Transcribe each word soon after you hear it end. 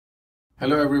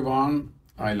Hello everyone,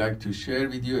 I'd like to share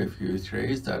with you a few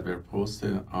trades that were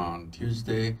posted on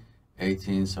Tuesday,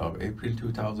 18th of April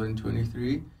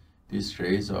 2023. These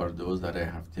trades are those that I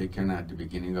have taken at the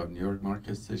beginning of New York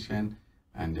market session,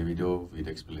 and the video with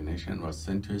explanation was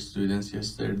sent to students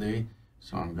yesterday,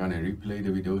 so I'm gonna replay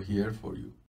the video here for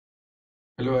you.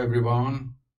 Hello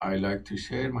everyone, I'd like to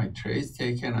share my trades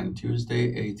taken on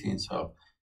Tuesday, 18th of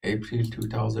April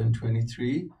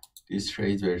 2023. These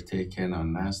trades were taken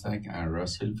on Nasdaq and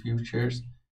Russell futures.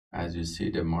 As you see,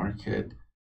 the market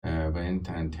went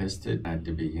and tested at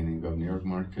the beginning of New York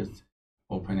market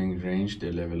opening range,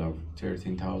 the level of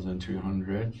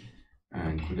 13,300,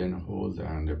 and couldn't hold,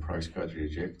 and the price got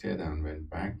rejected and went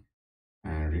back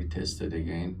and retested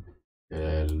again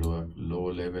the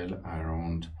low level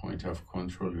around point of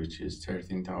control, which is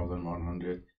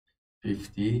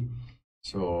 13,150.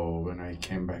 So when I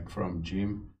came back from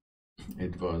gym,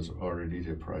 it was already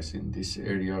the price in this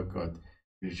area got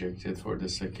rejected for the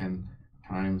second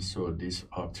time. So this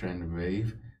uptrend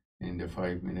wave in the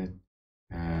 5-minute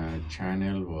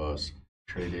channel was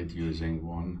traded using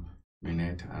 1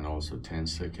 minute and also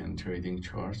 10-second trading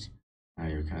charts.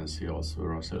 And you can see also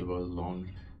Russell was long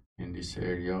in this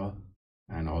area,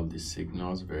 and all these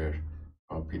signals were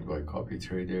copied by copy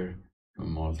trader to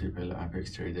multiple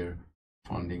Apex trader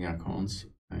funding accounts.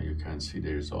 And you can see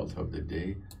the result of the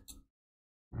day.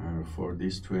 For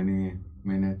these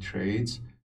 20-minute trades,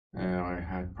 I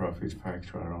had profit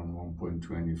factor around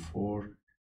 1.24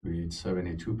 with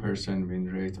 72%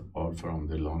 win rate, all from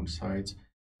the long sides,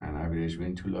 and average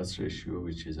win to loss ratio,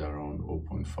 which is around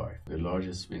 0.5. The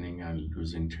largest winning and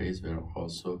losing trades were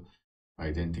also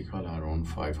identical, around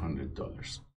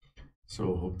 $500.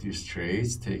 So hope these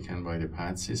trades taken by the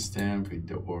PAAT system with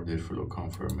the order flow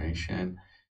confirmation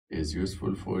is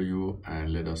useful for you,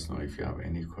 and let us know if you have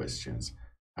any questions.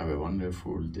 Have a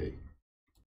wonderful day.